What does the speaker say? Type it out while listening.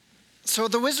So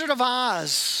The Wizard of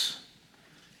Oz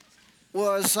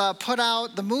was put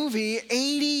out, the movie, 80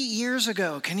 years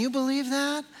ago. Can you believe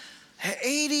that?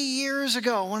 80 years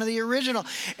ago, one of the original.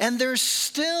 And there's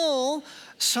still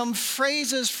some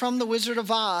phrases from The Wizard of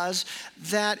Oz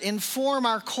that inform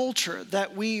our culture,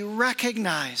 that we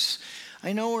recognize.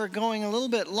 I know we're going a little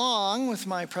bit long with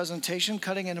my presentation,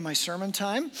 cutting into my sermon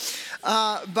time,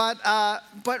 but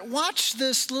watch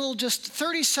this little just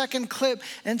 30-second clip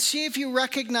and see if you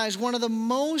recognize one of the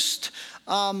most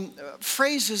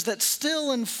phrases that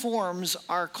still informs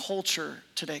our culture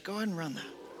today. Go ahead and run that.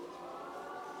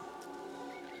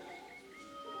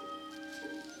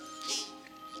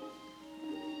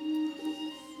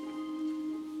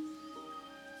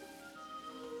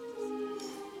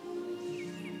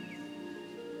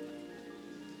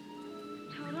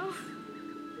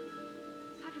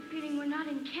 We're not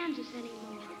in Kansas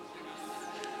anymore.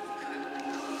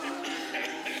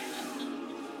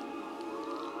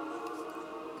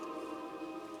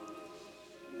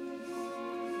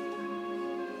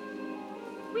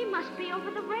 We must be over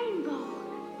the rainbow.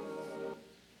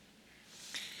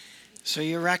 So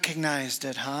you recognized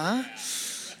it, huh?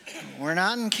 We're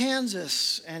not in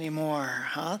Kansas anymore,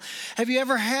 huh? Have you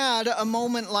ever had a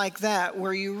moment like that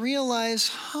where you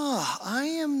realize,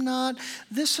 I'm not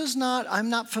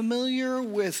familiar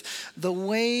with the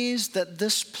ways that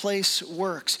this place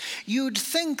works? You'd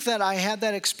think that I had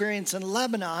that experience in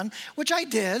Lebanon, which I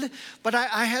did, but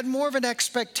I had more of an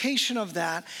expectation of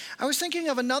that. I was thinking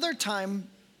of another time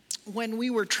when we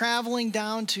were traveling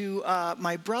down to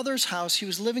my brother's house. He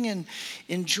was living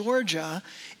in Georgia,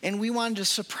 and we wanted to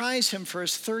surprise him for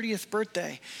his 30th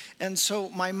birthday. And so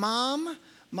my mom,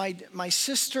 my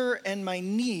sister, and my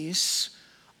niece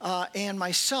and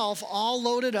myself all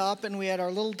loaded up, and we had our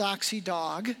little Doxy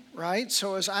dog, right?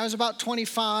 So I was about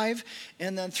 25,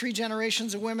 and then 3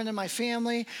 generations of women in my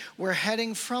family were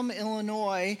heading from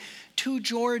Illinois to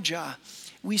Georgia.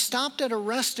 We stopped at a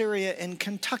rest area in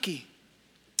Kentucky.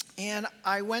 And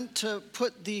I went to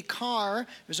put the car, it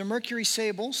was a Mercury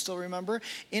Sable, still remember,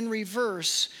 in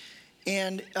reverse,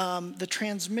 and the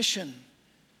transmission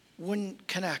wouldn't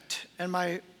connect. And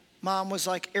my mom was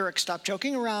like, Eric, stop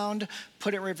joking around,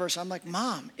 put it in reverse. I'm like,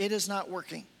 Mom, it is not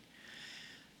working.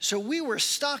 So we were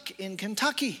stuck in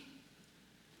Kentucky.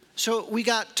 So we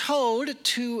got towed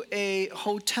to a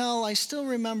hotel. I still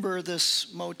remember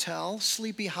this motel,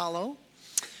 Sleepy Hollow.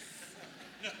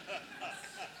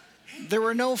 There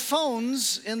were no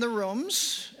phones in the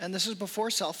rooms, and this is before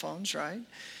cell phones, right?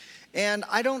 And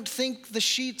I don't think the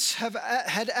sheets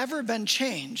had ever been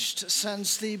changed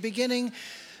since the beginning.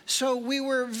 So we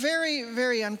were very,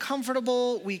 very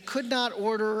uncomfortable. We could not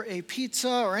order a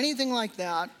pizza or anything like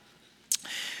that.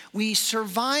 We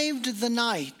survived the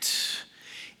night,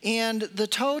 and the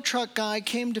tow truck guy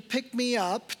came to pick me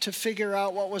up to figure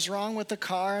out what was wrong with the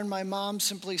car, and my mom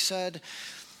simply said,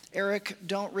 Eric,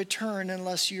 don't return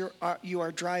unless you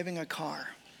are driving a car.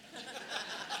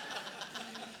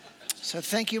 So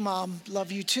thank you, Mom.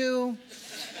 Love you too.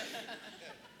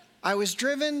 I was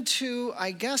driven to,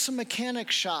 I guess, a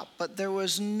mechanic shop, but it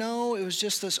was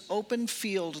just this open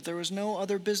field. There was no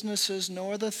other businesses,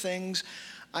 no other things.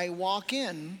 I walk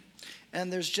in,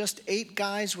 and there's just 8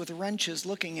 guys with wrenches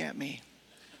looking at me.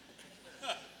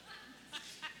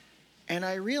 And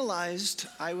I realized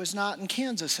I was not in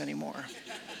Kansas anymore.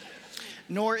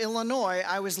 Nor Illinois.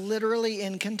 I was literally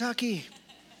in Kentucky.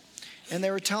 And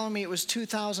they were telling me it was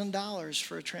 $2,000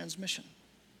 for a transmission.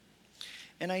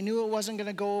 And I knew it wasn't going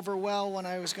to go over well when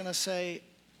I was going to say,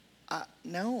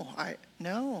 no,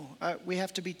 we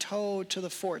have to be towed to the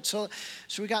fort. So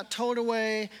we got towed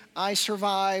away. I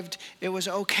survived. It was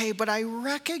okay. But I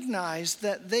recognized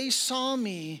that they saw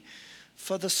me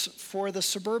for the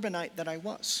suburbanite that I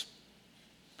was.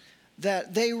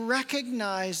 That they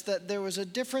recognized that there was a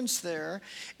difference there,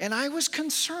 and I was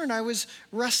concerned. I was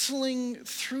wrestling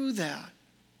through that.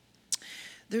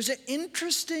 There's an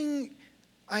interesting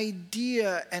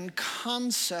idea and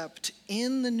concept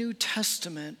in the New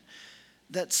Testament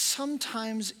that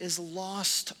sometimes is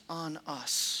lost on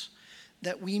us,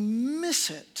 that we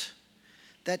miss it,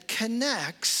 that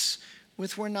connects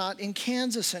with we're not in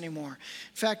Kansas anymore.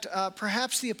 In fact,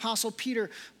 perhaps the Apostle Peter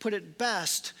put it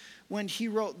best when he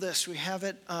wrote this. We have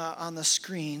it on the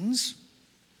screens.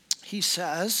 He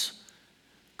says,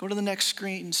 go to the next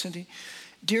screen, Cindy.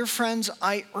 Dear friends,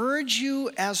 I urge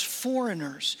you as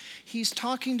foreigners. He's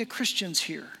talking to Christians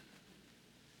here.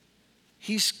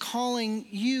 He's calling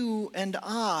you and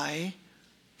I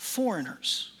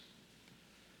foreigners,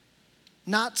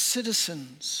 not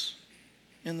citizens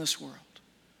in this world.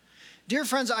 Dear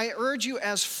friends, I urge you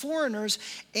as foreigners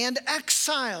and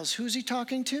exiles. Who's he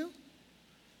talking to?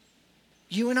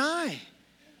 You and I,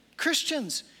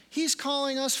 Christians. He's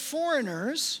calling us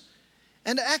foreigners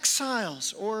and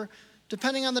exiles, or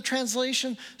depending on the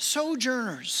translation,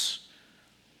 sojourners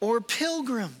or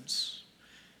pilgrims,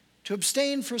 to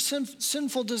abstain from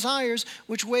sinful desires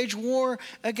which wage war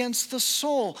against the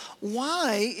soul.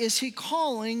 Why is he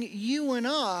calling you and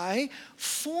I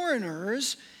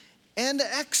foreigners and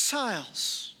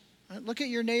exiles? Look at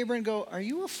your neighbor and go, are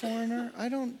you a foreigner?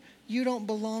 You don't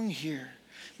belong here.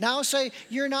 Now say,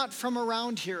 you're not from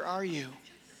around here, are you?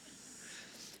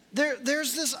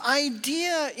 There's this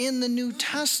idea in the New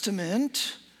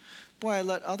Testament. Boy, I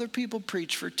let other people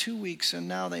preach for 2 weeks and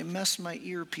now they messed my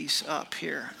earpiece up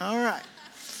here. All right.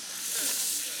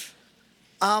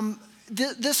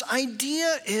 This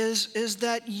idea is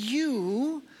that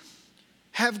you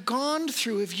have gone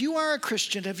through, if you are a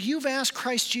Christian, if you've asked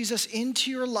Christ Jesus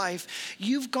into your life,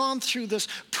 you've gone through this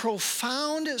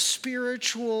profound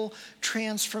spiritual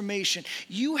transformation.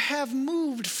 You have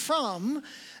moved from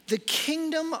the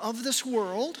kingdom of this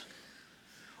world,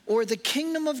 or the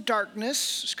kingdom of darkness,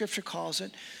 Scripture calls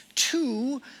it,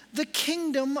 to the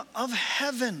kingdom of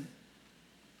heaven.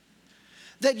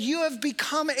 That you have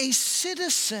become a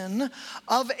citizen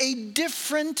of a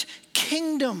different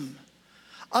kingdom,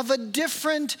 of a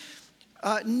different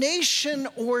nation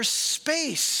or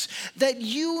space, that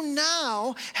you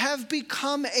now have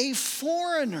become a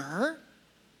foreigner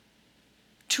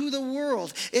to the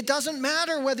world. It doesn't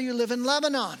matter whether you live in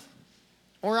Lebanon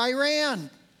or Iran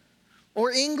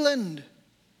or England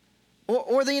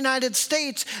or the United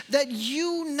States, that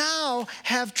you now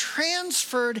have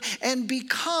transferred and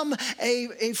become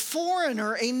a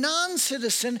foreigner, a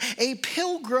non-citizen, a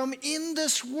pilgrim in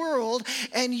this world,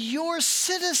 and your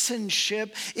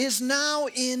citizenship is now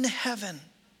in heaven.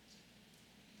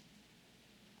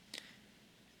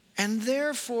 And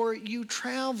therefore you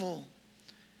travel.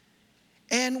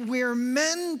 And we're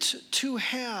meant to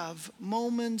have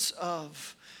moments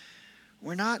of,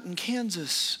 we're not in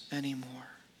Kansas anymore.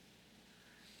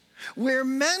 We're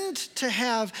meant to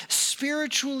have,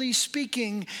 spiritually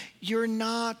speaking, you're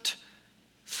not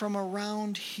from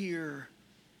around here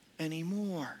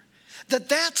anymore.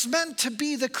 That's meant to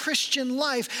be the Christian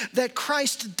life that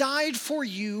Christ died for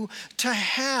you to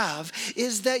have,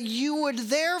 is that you would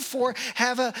therefore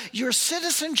have your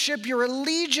citizenship, your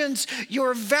allegiance,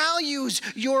 your values,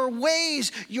 your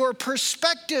ways, your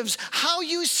perspectives, how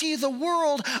you see the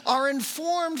world are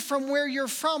informed from where you're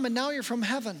from, and now you're from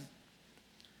heaven.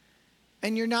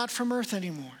 And you're not from earth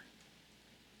anymore.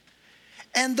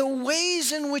 And the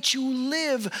ways in which you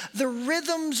live, the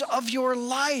rhythms of your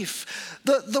life,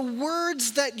 the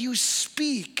words that you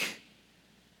speak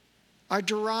are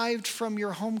derived from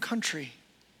your home country,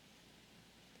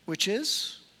 which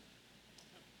is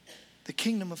the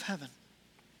kingdom of heaven.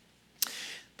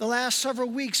 The last several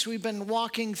weeks we've been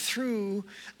walking through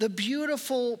the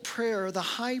beautiful prayer, the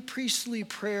high priestly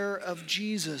prayer of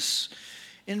Jesus,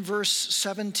 in verse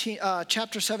 17,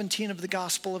 chapter 17 of the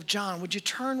Gospel of John. Would you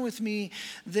turn with me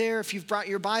there if you've brought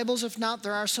your Bibles? If not,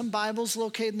 there are some Bibles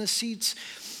located in the seats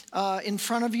in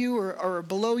front of you or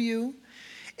below you.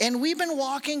 And we've been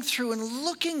walking through and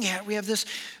looking at, we have this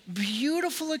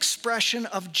beautiful expression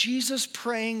of Jesus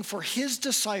praying for his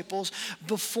disciples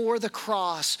before the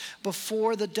cross,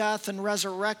 before the death and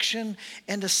resurrection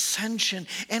and ascension.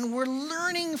 And we're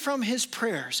learning from his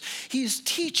prayers. He's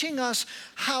teaching us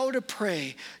how to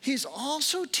pray. He's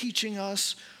also teaching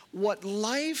us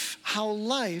how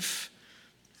life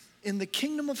in the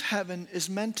kingdom of heaven is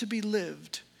meant to be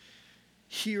lived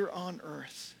here on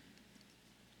earth.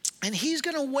 And he's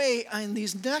going to weigh, in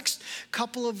these next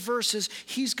couple of verses,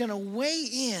 he's going to weigh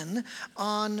in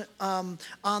on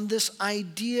this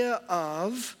idea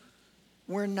of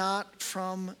we're not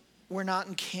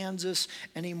in Kansas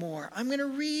anymore. I'm going to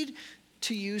read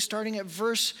to you starting at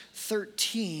verse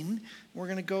 13. We're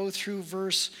going to go through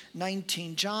verse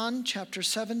 19. John chapter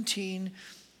 17,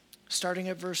 starting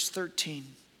at verse 13.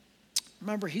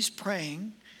 Remember, he's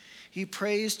praying. He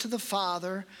prays to the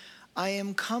Father, I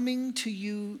am coming to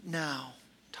you now,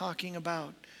 talking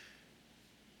about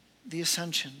the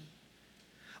ascension.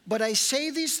 But I say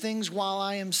these things while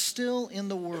I am still in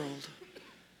the world,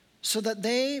 so that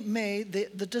they may,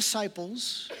 the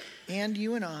disciples and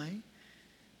you and I,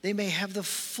 they may have the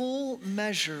full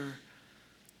measure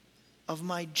of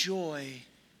my joy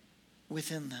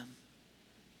within them.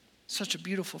 Such a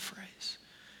beautiful phrase.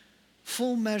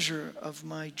 Full measure of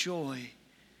my joy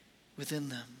within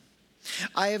them.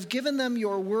 I have given them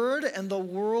your word, and the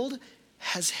world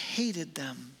has hated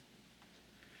them.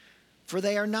 For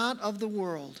they are not of the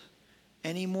world,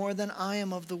 any more than I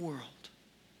am of the world.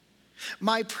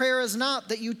 My prayer is not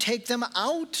that you take them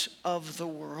out of the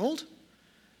world,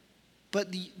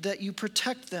 but that you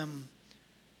protect them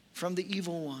from the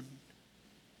evil one.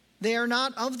 They are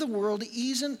not of the world,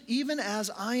 even as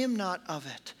I am not of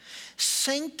it.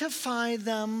 Sanctify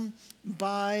them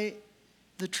by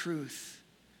the truth.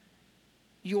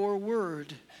 Your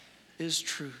word is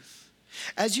truth.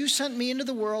 As you sent me into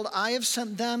the world, I have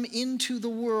sent them into the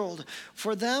world.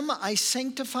 For them I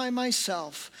sanctify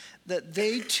myself, that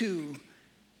they too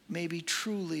may be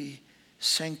truly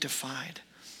sanctified.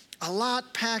 A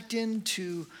lot packed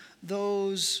into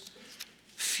those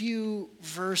few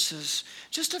verses.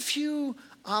 Just a few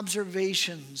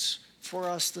observations for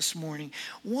us this morning.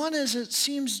 One is, it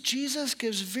seems Jesus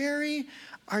gives very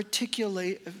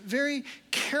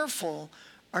careful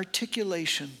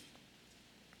articulation.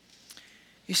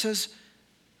 He says,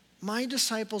 my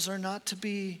disciples are not to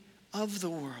be of the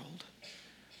world,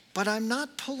 but I'm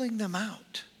not pulling them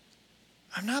out.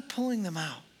 I'm not pulling them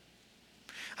out.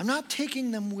 I'm not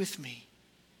taking them with me.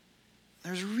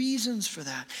 There's reasons for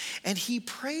that. And he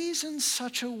prays in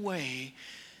such a way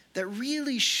that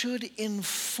really should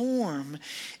inform,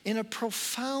 in a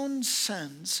profound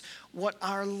sense, what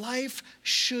our life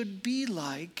should be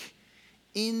like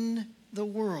in the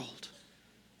world,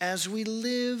 as we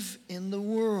live in the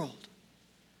world.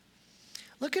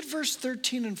 Look at verse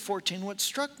 13 and 14. What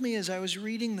struck me as I was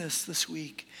reading this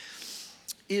week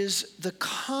is the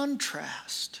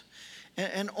contrast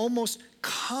and almost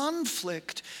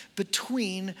conflict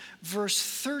between verse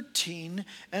 13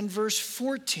 and verse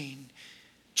 14.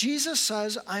 Jesus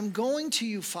says, I'm going to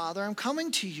you, Father, I'm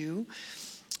coming to you,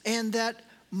 and that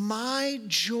my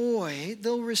joy,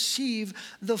 they'll receive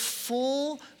the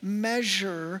full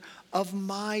measure of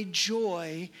my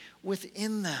joy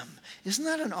within them. Isn't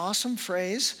that an awesome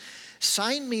phrase?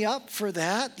 Sign me up for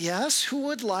that, yes. Who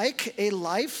would like a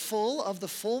life full of the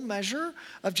full measure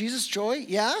of Jesus' joy?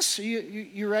 Yes?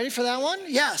 You ready for that one?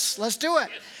 Yes, let's do it.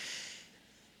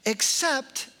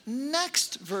 Except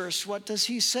next verse, what does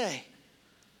he say?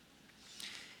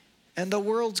 And the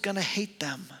world's going to hate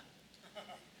them.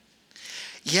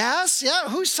 Yes, yeah,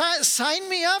 who signed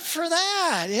me up for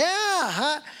that?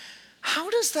 Yeah. How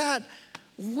does that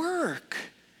work?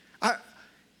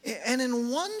 And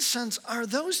in one sense, are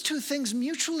those two things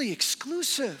mutually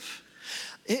exclusive?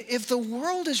 If the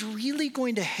world is really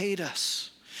going to hate us,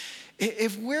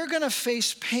 if we're going to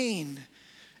face pain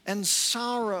and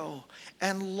sorrow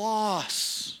and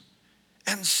loss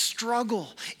and struggle,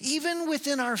 even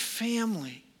within our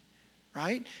family,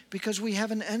 right? Because we have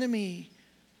an enemy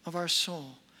of our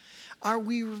soul. Are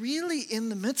we really in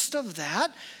the midst of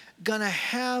that going to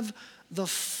have the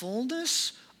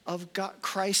fullness of God,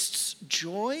 Christ's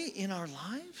joy in our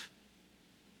life?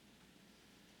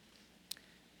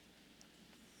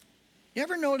 You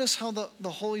ever notice how the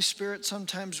Holy Spirit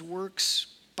sometimes works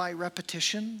by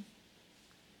repetition?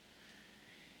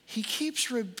 He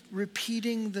keeps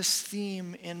repeating this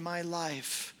theme in my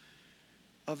life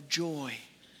of joy.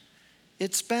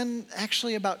 It's been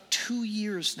actually about 2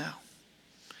 years now.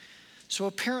 So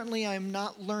apparently I'm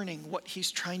not learning what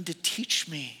he's trying to teach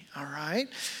me, all right?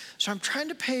 So I'm trying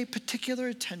to pay particular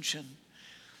attention.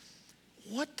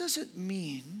 What does it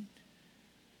mean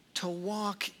to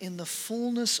walk in the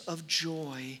fullness of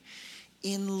joy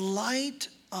in light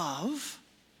of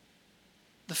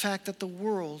the fact that the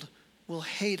world will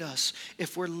hate us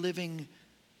if we're living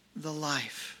the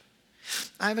life?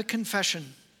 I have a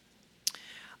confession.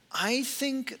 I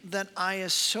think that I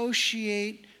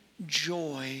associate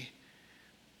joy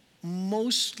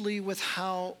mostly with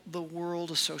how the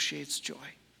world associates joy.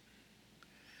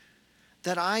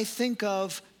 That I think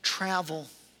of travel.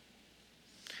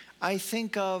 I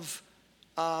think of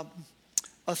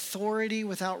authority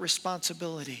without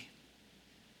responsibility.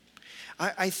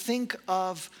 I think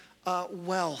of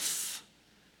wealth.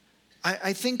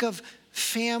 I think of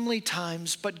family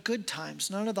times, but good times.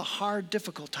 None of the hard,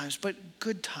 difficult times, but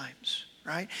good times,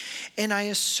 right? And I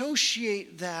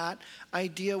associate that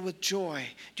idea with joy.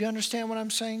 Do you understand what I'm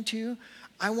saying to you?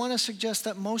 I want to suggest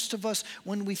that most of us,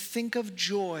 when we think of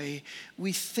joy,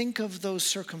 we think of those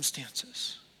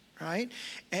circumstances, right?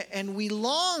 And we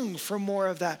long for more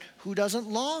of that. Who doesn't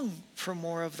long for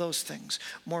more of those things?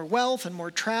 More wealth and more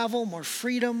travel, more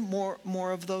freedom,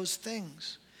 more of those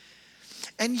things.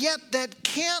 And yet that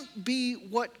can't be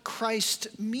what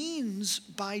Christ means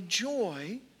by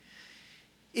joy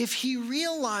if he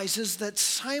realizes that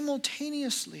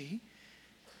simultaneously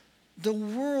the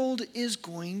world is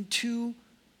going to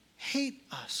hate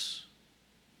us.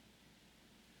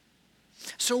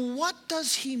 So what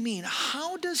does he mean?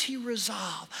 How does he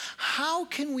resolve? How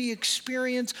can we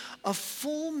experience a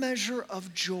full measure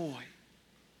of joy?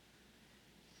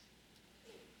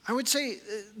 I would say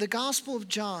the Gospel of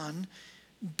John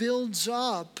builds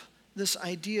up this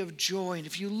idea of joy. And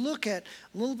if you look at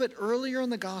a little bit earlier in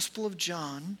the Gospel of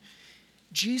John,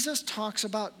 Jesus talks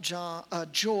about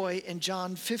joy in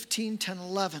John 15, 10,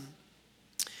 11.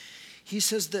 He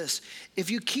says this, if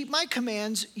you keep my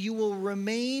commands, you will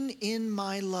remain in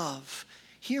my love.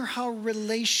 Hear how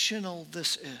relational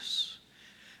this is.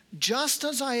 Just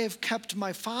as I have kept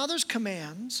my Father's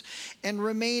commands and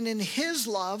remain in his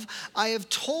love, I have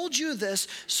told you this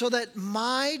so that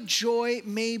my joy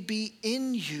may be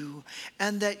in you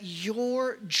and that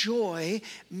your joy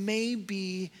may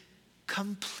be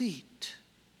complete.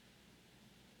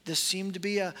 This seemed to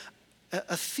be a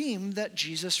theme that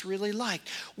Jesus really liked.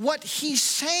 What he's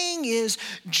saying is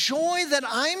joy that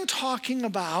I'm talking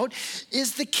about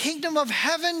is the kingdom of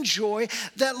heaven joy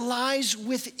that lies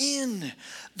within,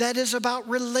 that is about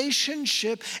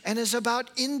relationship and is about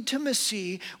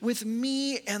intimacy with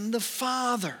me and the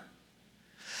Father.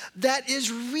 That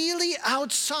is really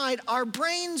outside. Our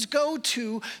brains go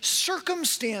to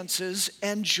circumstances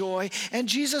and joy, and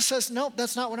Jesus says, nope,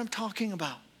 that's not what I'm talking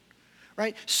about.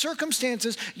 Right?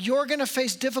 Circumstances, you're going to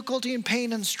face difficulty and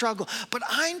pain and struggle. But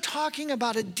I'm talking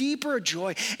about a deeper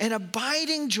joy, an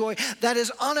abiding joy that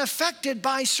is unaffected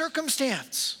by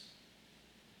circumstance.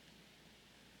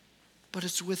 But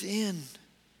it's within.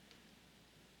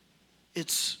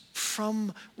 It's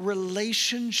from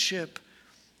relationship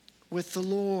with the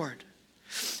Lord.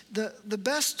 The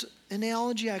best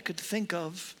analogy I could think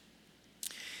of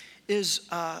is,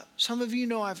 some of you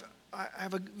know I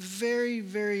have a very,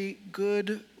 very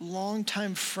good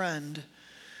longtime friend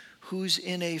who's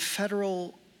in a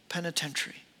federal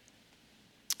penitentiary.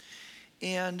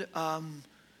 And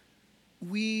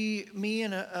me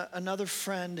and another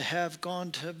friend have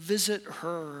gone to visit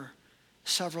her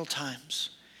several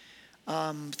times.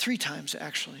 3 times,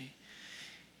 actually.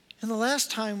 And the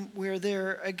last time we were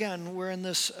there, again, we're in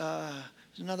this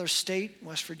another state,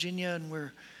 West Virginia, and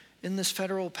we're in this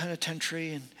federal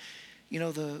penitentiary, and you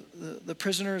know, the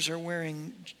prisoners are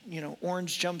wearing, you know,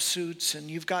 orange jumpsuits, and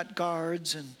you've got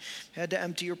guards, and had to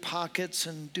empty your pockets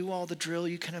and do all the drill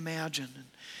you can imagine.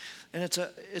 And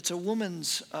it's a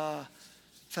woman's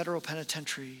federal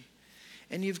penitentiary.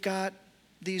 And you've got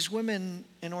these women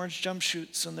in orange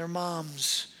jumpsuits and their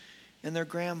moms and their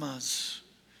grandmas.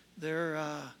 They're,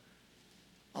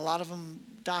 a lot of them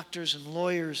doctors and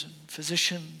lawyers and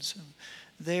physicians. And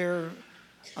they're,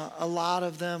 a lot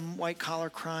of them white-collar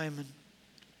crime. And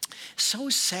so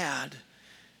sad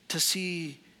to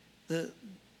see the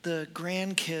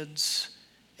grandkids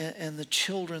and the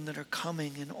children that are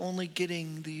coming and only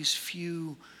getting these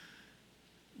few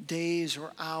days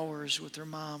or hours with their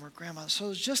mom or grandma.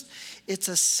 So it's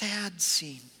a sad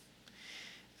scene.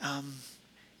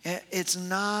 It's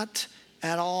not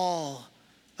at all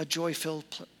a joy-filled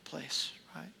place,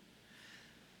 right?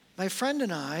 My friend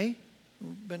and I,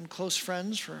 who've been close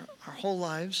friends for our whole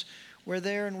lives, we're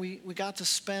there, and we got to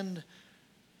spend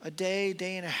a day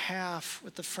and a half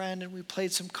with the friend, and we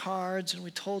played some cards, and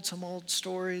we told some old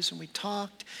stories, and we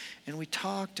talked, and we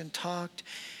talked and talked,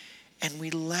 and we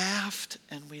laughed,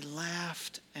 and we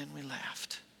laughed, and we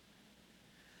laughed.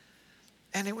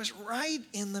 And it was right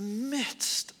in the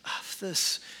midst of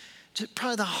this,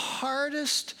 probably the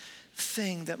hardest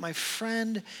thing that my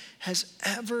friend has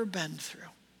ever been through,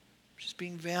 just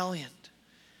being valiant.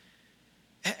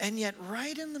 And yet,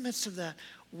 right in the midst of that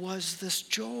was this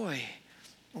joy,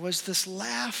 was this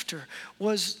laughter,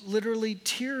 was literally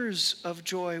tears of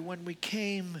joy when we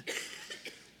came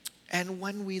and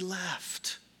when we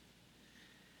left.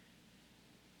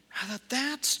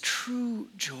 That's true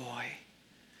joy.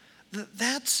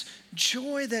 That's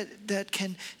joy that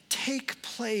can take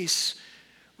place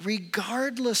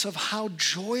regardless of how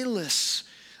joyless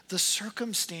the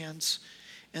circumstance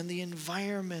and the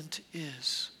environment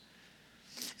is.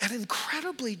 And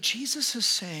incredibly, Jesus is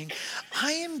saying,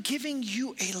 I am giving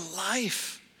you a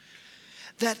life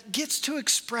that gets to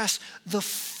express the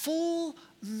full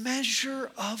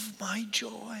measure of my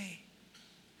joy.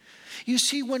 You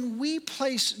see, when we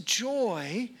place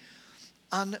joy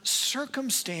on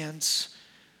circumstance,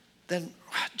 then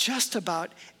just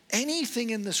about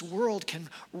anything in this world can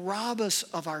rob us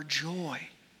of our joy.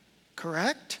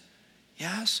 Correct?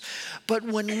 Yes? But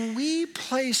when we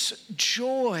place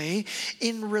joy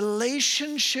in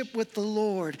relationship with the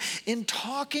Lord, in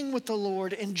talking with the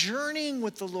Lord, in journeying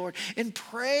with the Lord, in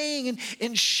praying and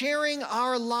in sharing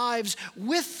our lives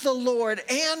with the Lord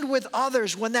and with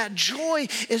others, when that joy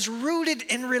is rooted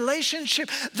in relationship,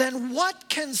 then what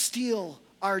can steal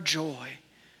our joy?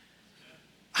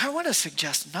 I want to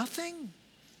suggest nothing.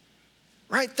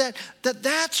 Right?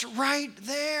 That's right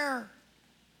there.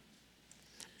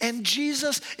 And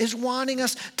Jesus is wanting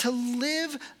us to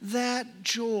live that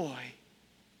joy,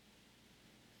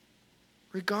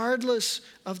 regardless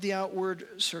of the outward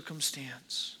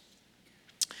circumstance.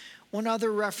 One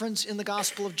other reference in the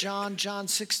Gospel of John, John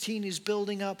 16, he's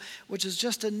building up, which is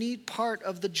just a neat part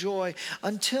of the joy.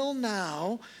 Until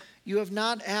now, you have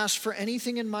not asked for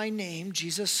anything in my name,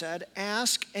 Jesus said.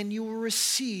 Ask and you will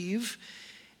receive,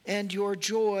 and your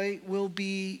joy will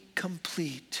be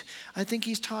complete. I think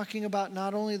he's talking about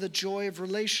not only the joy of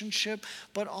relationship,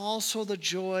 but also the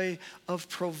joy of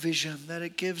provision, that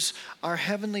it gives our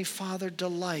Heavenly Father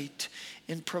delight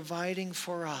in providing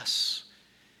for us.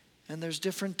 And there's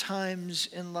different times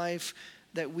in life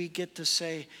that we get to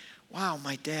say, wow,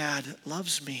 my dad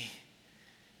loves me.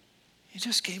 He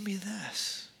just gave me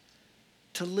this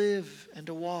to live and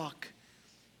to walk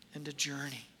and to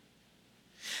journey.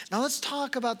 Now let's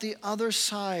talk about the other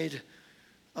side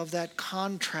of that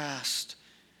contrast.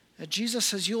 That Jesus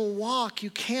says, you'll walk, you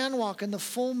can walk in the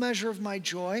full measure of my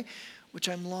joy, which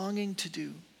I'm longing to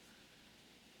do.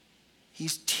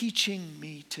 He's teaching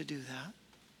me to do that.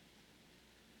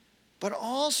 But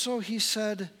also he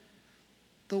said,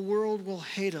 the world will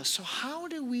hate us. So how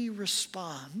do we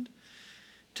respond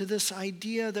to this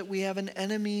idea that we have an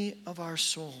enemy of our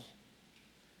soul?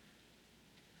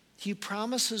 He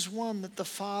promises, one, that the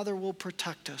Father will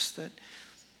protect us, that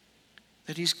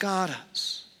he's got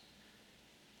us.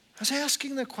 I was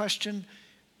asking the question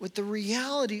with the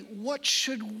reality, what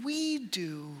should we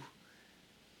do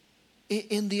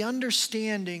in the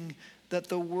understanding that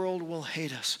the world will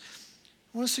hate us?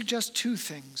 I want to suggest two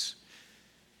things.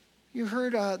 You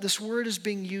heard this word is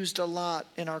being used a lot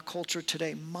in our culture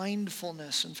today,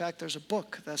 mindfulness. In fact, there's a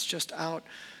book that's just out,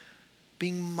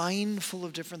 being mindful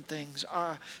of different things.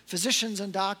 Our physicians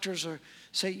and doctors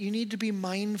say you need to be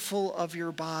mindful of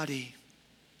your body,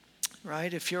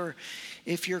 right? If you're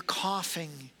coughing,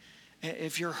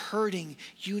 if you're hurting,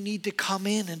 you need to come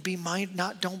in and be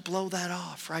don't blow that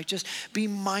off, right? Just be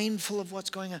mindful of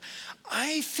what's going on.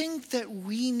 I think that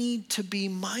we need to be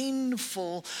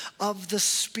mindful of the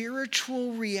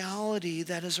spiritual reality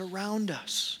that is around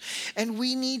us. And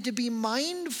we need to be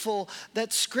mindful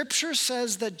that Scripture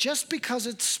says that just because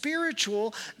it's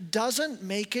spiritual doesn't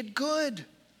make it good.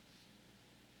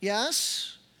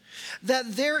 Yes?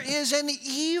 That there is an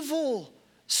evil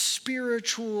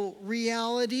spiritual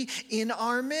reality in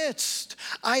our midst.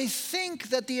 I think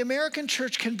that the American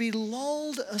church can be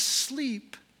lulled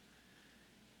asleep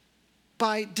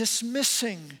by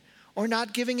dismissing or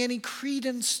not giving any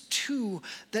credence to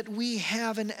that we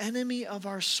have an enemy of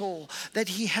our soul, that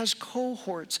he has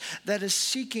cohorts that is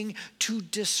seeking to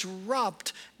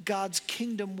disrupt God's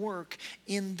kingdom work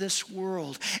in this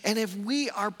world. And if we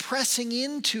are pressing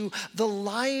into the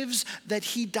lives that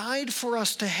he died for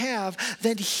us to have,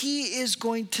 then he is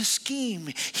going to scheme.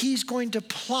 He's going to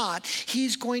plot.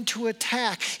 He's going to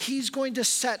attack. He's going to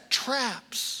set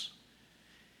traps.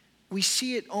 We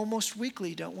see it almost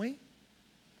weekly, don't we?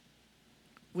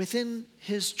 Within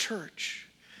his church.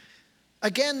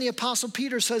 Again, the Apostle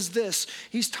Peter says this.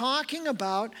 He's talking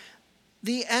about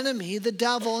the enemy, the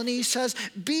devil, and he says,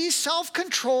 be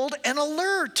self-controlled and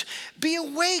alert. Be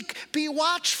awake, be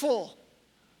watchful,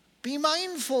 be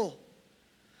mindful.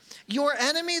 Your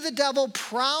enemy, the devil,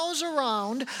 prowls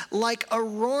around like a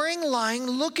roaring lion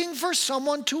looking for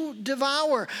someone to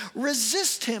devour.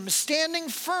 Resist him, standing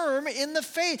firm in the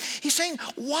faith. He's saying,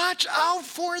 watch out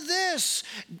for this.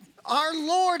 Our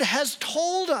Lord has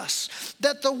told us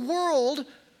that the world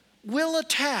will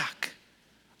attack,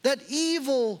 that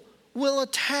evil will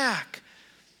attack.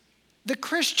 The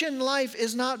Christian life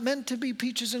is not meant to be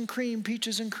peaches and cream,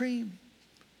 peaches and cream.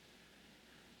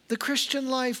 The Christian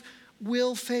life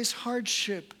will face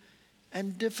hardship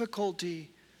and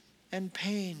difficulty and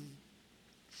pain.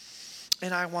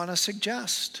 And I want to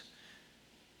suggest,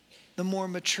 the more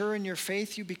mature in your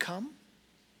faith you become,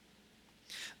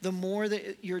 the more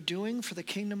that you're doing for the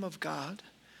kingdom of God,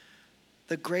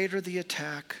 the greater the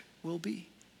attack will be.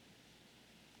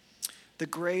 The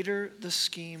greater the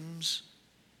schemes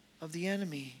of the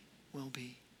enemy will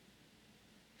be.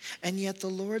 And yet the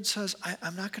Lord says,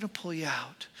 I'm not going to pull you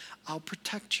out. I'll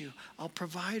protect you. I'll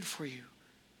provide for you.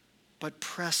 But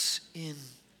press in.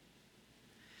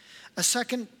 A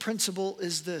second principle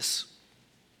is this.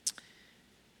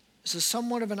 This is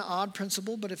somewhat of an odd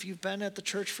principle, but if you've been at the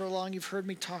church for long, you've heard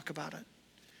me talk about it.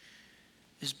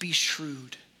 Is be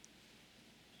shrewd.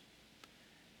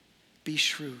 Be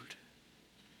shrewd.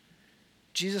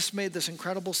 Jesus made this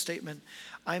incredible statement.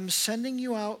 I'm sending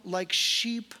you out like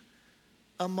sheep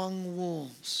among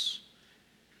wolves.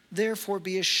 Therefore,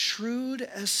 be as shrewd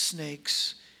as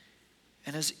snakes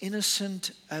and as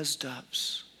innocent as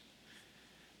doves.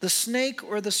 The snake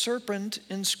or the serpent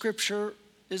in Scripture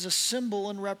is a symbol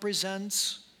and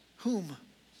represents whom?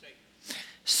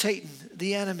 Satan,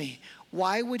 the enemy.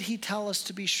 Why would he tell us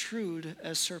to be shrewd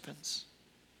as serpents?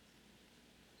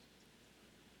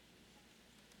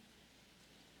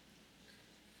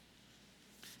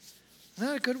 Isn't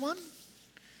that a good one?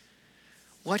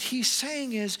 What he's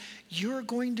saying is, you're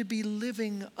going to be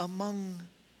living among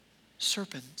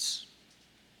serpents.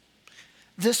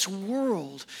 This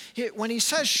world, when he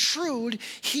says shrewd,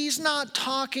 he's not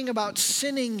talking about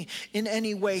sinning in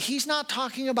any way. He's not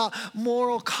talking about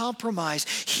moral compromise.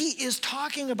 He is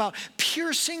talking about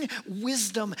piercing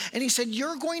wisdom. And he said,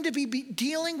 you're going to be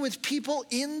dealing with people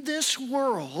in this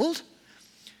world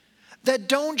that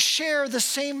don't share the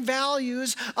same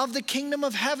values of the kingdom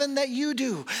of heaven that you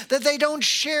do, that they don't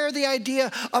share the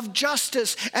idea of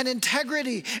justice and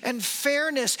integrity and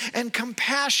fairness and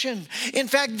compassion. In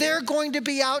fact, they're going to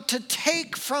be out to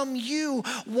take from you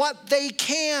what they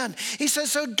can. He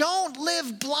says, so don't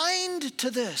live blind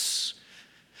to this.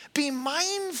 Be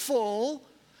mindful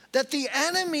that the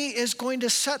enemy is going to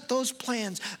set those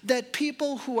plans, that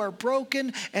people who are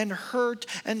broken and hurt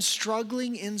and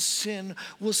struggling in sin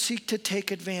will seek to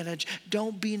take advantage.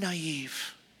 Don't be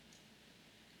naive.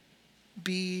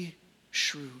 Be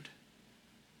shrewd.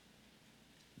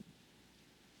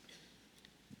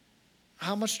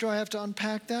 How much do I have to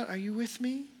unpack that? Are you with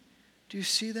me? Do you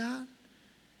see that?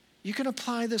 You can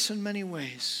apply this in many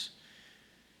ways.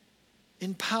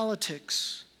 In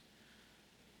politics,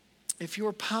 if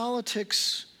your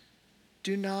politics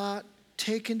do not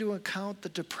take into account the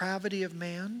depravity of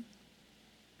man,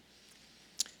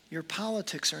 your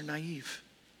politics are naive.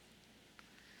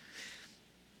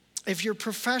 If your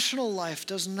professional life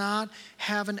does not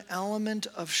have an element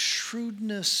of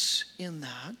shrewdness in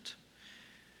that,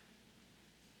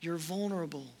 you're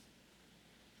vulnerable,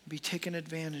 be taken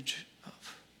advantage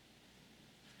of.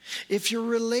 If your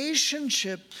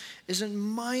relationship isn't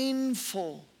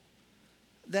mindful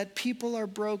that people are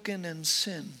broken and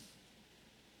sin,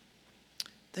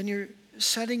 then you're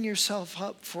setting yourself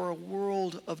up for a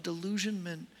world of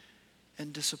delusionment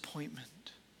and disappointment.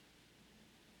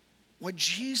 What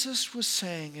Jesus was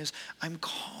saying is, I'm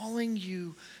calling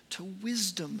you to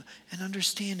wisdom and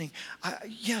understanding.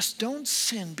 Yes, don't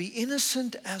sin. Be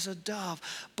innocent as a dove,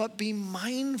 but be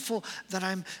mindful that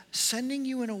I'm sending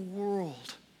you in a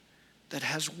world that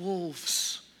has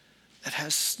wolves, that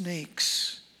has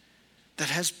snakes, that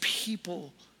has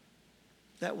people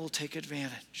that will take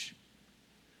advantage.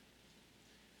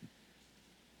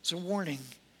 It's a warning.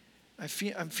 I'm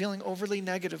feeling overly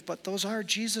negative, but those are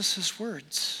Jesus'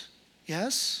 words.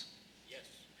 Yes? Yes.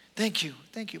 Thank you.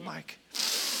 Thank you, Mike.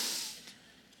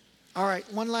 All right,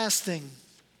 one last thing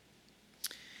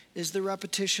is the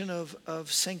repetition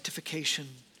of sanctification.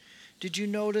 Did you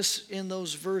notice in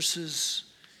those verses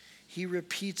he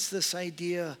repeats this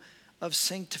idea of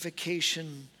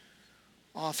sanctification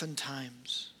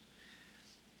oftentimes?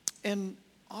 And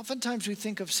oftentimes we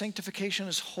think of sanctification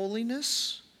as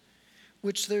holiness,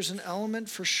 which there's an element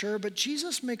for sure, but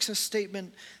Jesus makes a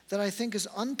statement that I think is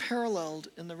unparalleled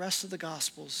in the rest of the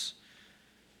Gospels.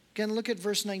 Again, look at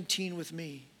verse 19 with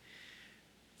me.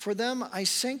 For them I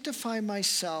sanctify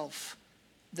myself,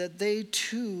 that they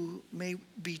too may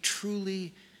be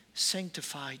truly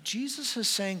sanctified. Jesus is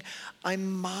saying,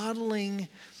 I'm modeling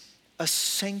a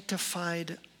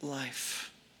sanctified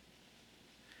life.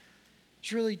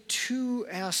 There's really two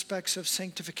aspects of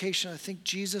sanctification I think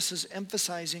Jesus is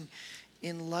emphasizing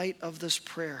in light of this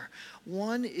prayer.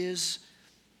 One is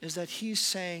that he's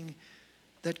saying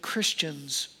that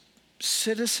Christians,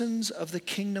 citizens of the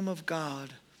kingdom of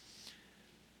God,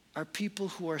 are people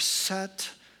who are set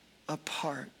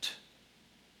apart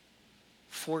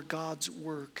for God's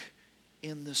work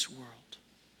in this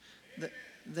world.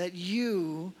 That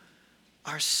you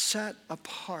are set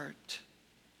apart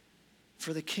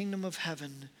for the kingdom of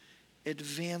heaven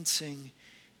advancing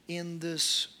in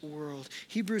this world.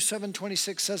 Hebrews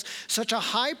 7:26 says, such a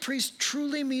high priest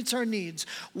truly meets our needs,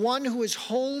 one who is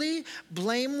holy,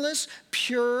 blameless,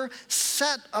 pure,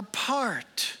 set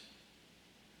apart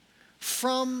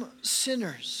from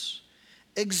sinners,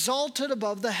 exalted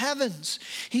above the heavens.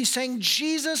 He's saying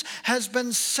Jesus has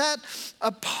been set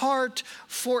apart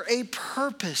for a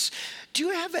purpose. Do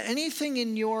you have anything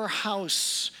in your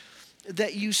house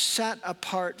that you set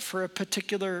apart for a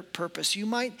particular purpose? You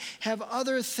might have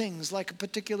other things like a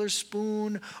particular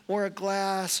spoon or a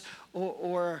glass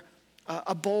or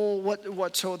a bowl.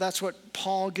 So that's what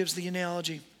Paul gives the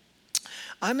analogy.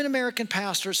 I'm an American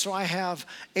pastor, so I have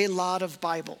a lot of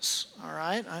Bibles, all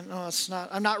right? I know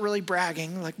I'm not really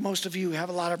bragging, like most of you have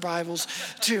a lot of Bibles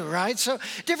too, right? So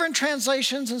different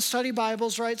translations and study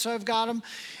Bibles, right? So I've got them.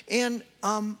 And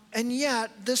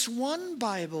yet, this one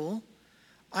Bible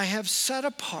I have set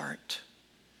apart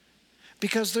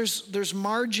because there's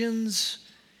margins,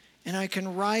 and I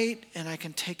can write and I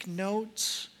can take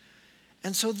notes.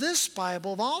 And so this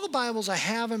Bible, of all the Bibles I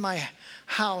have in my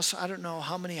house, I don't know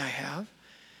how many I have,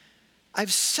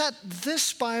 I've set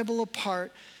this Bible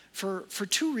apart for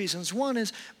two reasons. One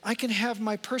is I can have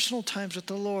my personal times with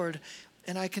the Lord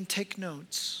and I can take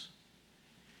notes.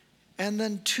 And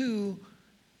then two,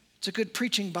 it's a good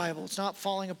preaching Bible. It's not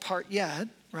falling apart yet,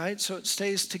 right? So it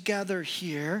stays together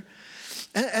here.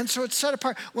 And so it's set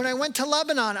apart. When I went to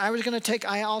Lebanon,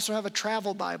 I also have a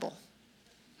travel Bible.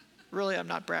 Really, I'm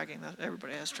not bragging.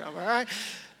 Everybody has travel, all right?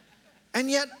 And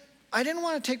yet, I didn't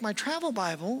want to take my travel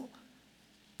Bible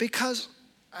because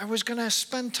I was going to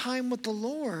spend time with the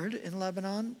Lord in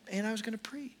Lebanon and I was going to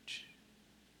preach.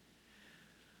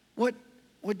 What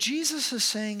Jesus is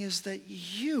saying is that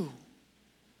you,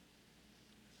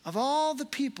 of all the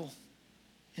people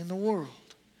in the world,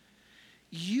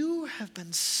 you have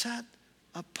been set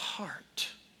apart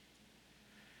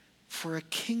for a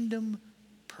kingdom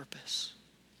purpose.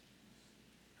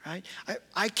 Right?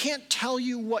 I can't tell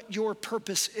you what your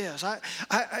purpose is.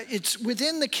 It's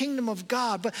within the kingdom of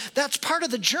God, but that's part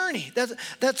of the journey.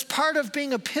 That's part of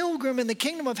being a pilgrim in the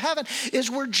kingdom of heaven,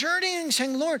 is we're journeying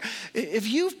saying, Lord, if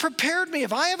you've prepared me,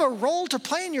 if I have a role to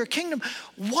play in your kingdom,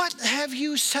 what have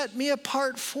you set me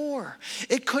apart for?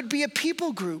 It could be a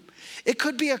people group. It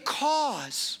could be a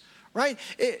cause. Right?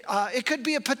 It could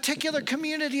be a particular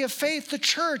community of faith, the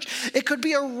church. It could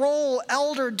be a role,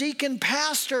 elder, deacon,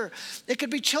 pastor. It could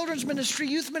be children's ministry,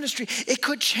 youth ministry. It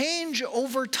could change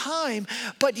over time,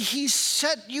 but he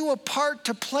set you apart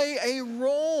to play a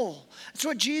role. That's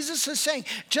what Jesus is saying.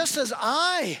 Just as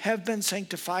I have been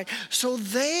sanctified, so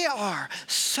they are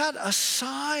set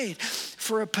aside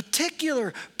for a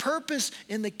particular purpose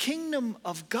in the kingdom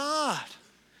of God.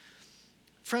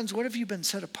 Friends, what have you been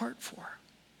set apart for?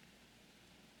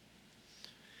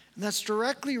 And that's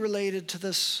directly related to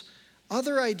this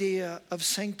other idea of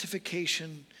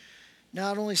sanctification,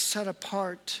 not only set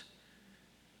apart,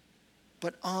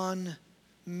 but on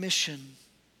mission.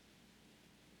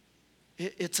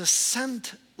 It's a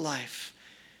sent life.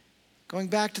 Going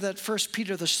back to that 1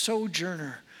 Peter, the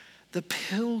sojourner, the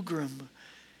pilgrim.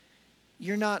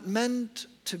 You're not meant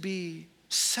to be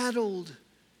settled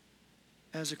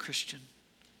as a Christian.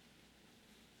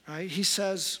 Right? He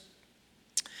says,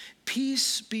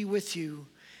 peace be with you.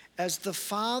 As the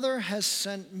Father has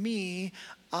sent me,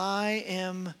 I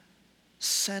am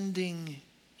sending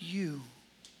you.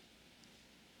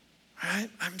 Right?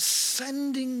 I'm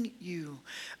sending you.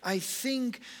 I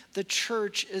think the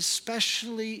church,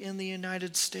 especially in the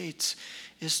United States,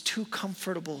 is too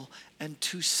comfortable and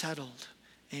too settled.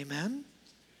 Amen?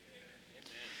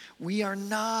 We are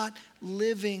not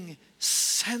living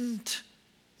sent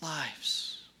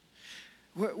lives.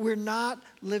 We're not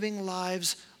living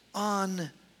lives on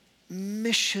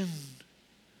mission.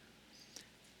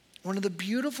 One of the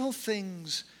beautiful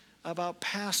things about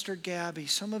Pastor Gabby,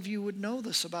 some of you would know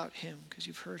this about him because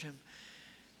you've heard him.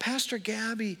 Pastor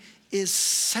Gabby is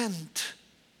sent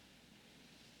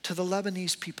to the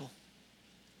Lebanese people.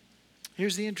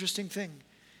 Here's the interesting thing.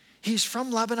 He's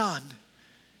from Lebanon.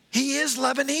 He is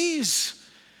Lebanese,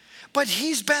 but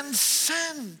he's been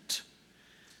sent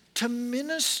to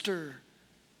minister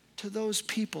to those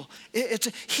people.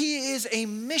 He is a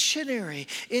missionary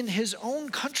in his own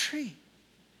country,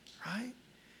 right?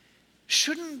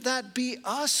 Shouldn't that be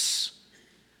us?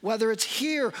 Whether it's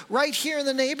here, right here in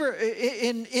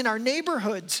the in our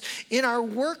neighborhoods, in our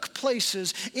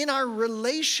workplaces, in our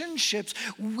relationships,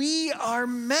 we are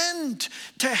meant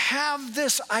to have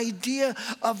this idea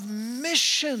of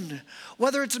mission.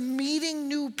 Whether it's meeting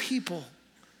new people,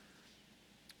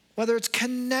 whether it's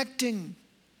connecting.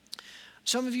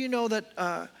 Some of you know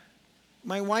that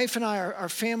my wife and I, our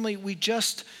family, we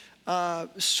just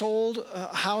sold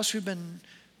a house. We've been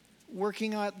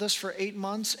working at this for 8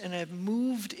 months and have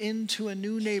moved into a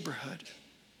new neighborhood.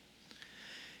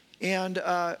 And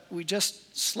we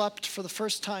just slept for the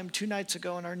first time 2 nights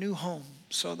ago in our new home.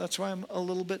 So that's why I'm a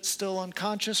little bit still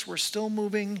unconscious. We're still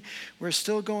moving. We're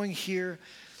still going here.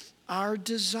 Our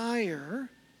desire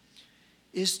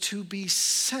is to be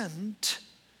sent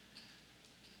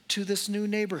to this new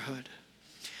neighborhood.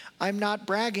 I'm not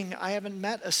bragging. I haven't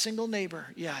met a single neighbor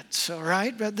yet. So,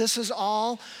 right? But this is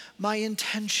all my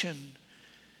intention.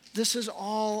 This is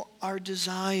all our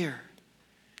desire.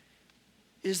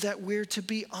 is that we're to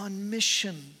be on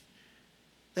mission,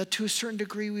 that to a certain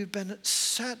degree we've been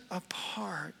set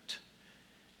apart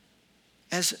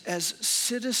as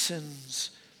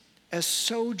citizens, as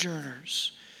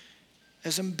sojourners,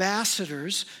 as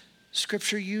ambassadors.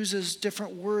 Scripture uses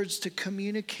different words to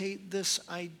communicate this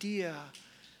idea.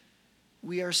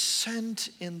 We are sent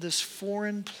in this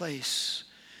foreign place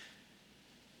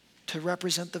to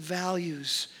represent the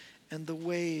values and the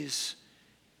ways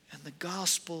and the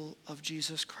gospel of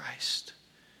Jesus Christ,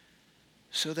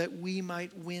 so that we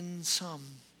might win some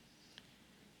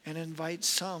and invite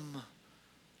some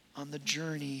on the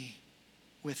journey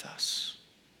with us.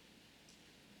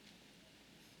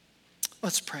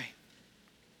 Let's pray.